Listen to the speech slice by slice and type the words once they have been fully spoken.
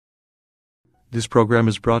This program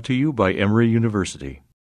is brought to you by Emory University.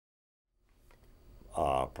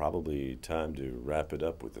 Probably time to wrap it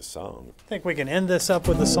up with a song. I think we can end this up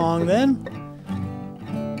with a song then.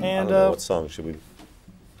 And I don't know, what song should we...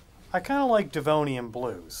 I kind of like Devonian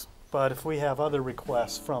Blues, but if we have other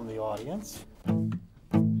requests from the audience...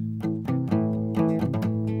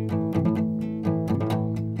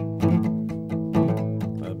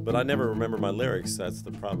 But I never remember my lyrics, that's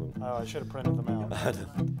the problem. Oh, I should have printed them out.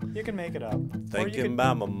 You can make it up. Thinking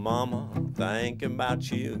about my mama, thinking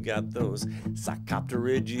about you. Got those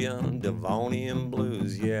Sarcopterygian Devonian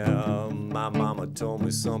blues. Yeah, my mama told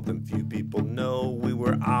me something few people know. We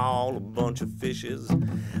were all a bunch of fishes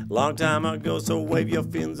long time ago, so wave your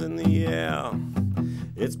fins in the air.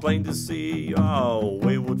 It's plain to see you're all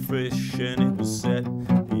wayward fish, and it will set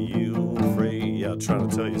you free. Yeah, I'm trying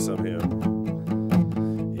to tell you something here.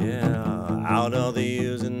 Out of the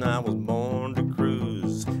years and I was born to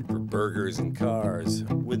cruise for burgers and cars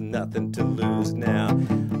with nothing to lose. Now,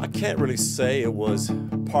 I can't really say it was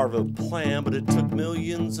part of a plan, but it took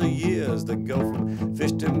millions of years to go from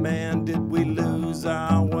fish to man. Did we lose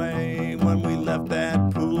our way when we left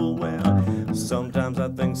that pool? Well, sometimes I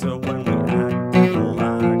think so when we act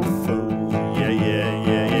like fools. Yeah.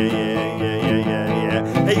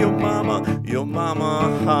 Hey, your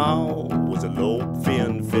mama, how was a low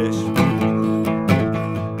fin fish?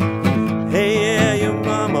 Hey,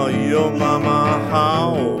 your mama,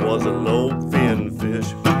 how was a low-fin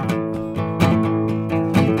fish?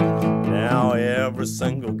 Now every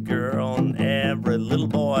single girl and every little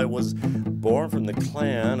boy was born from the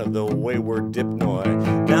clan of the wayward dipnoi.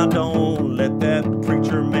 Now don't let that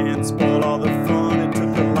preacher man spoil all the fun. It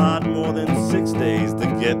took a lot more than 6 days to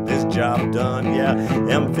get this job done. Yeah,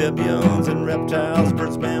 amphibians and reptiles,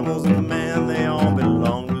 birds, mammals, and man, they all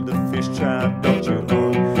belong to the fish tribe. Don't you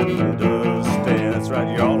know? That's right,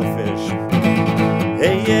 you're all a fish.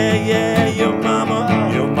 Hey, yeah, your mama,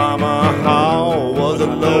 how was a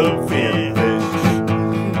low-fin fish?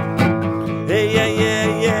 Hey,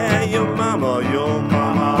 yeah, your mama,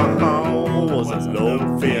 how was a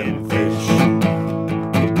low-fin fish?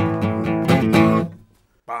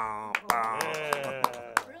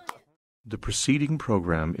 The preceding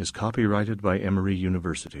program is copyrighted by Emory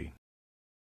University.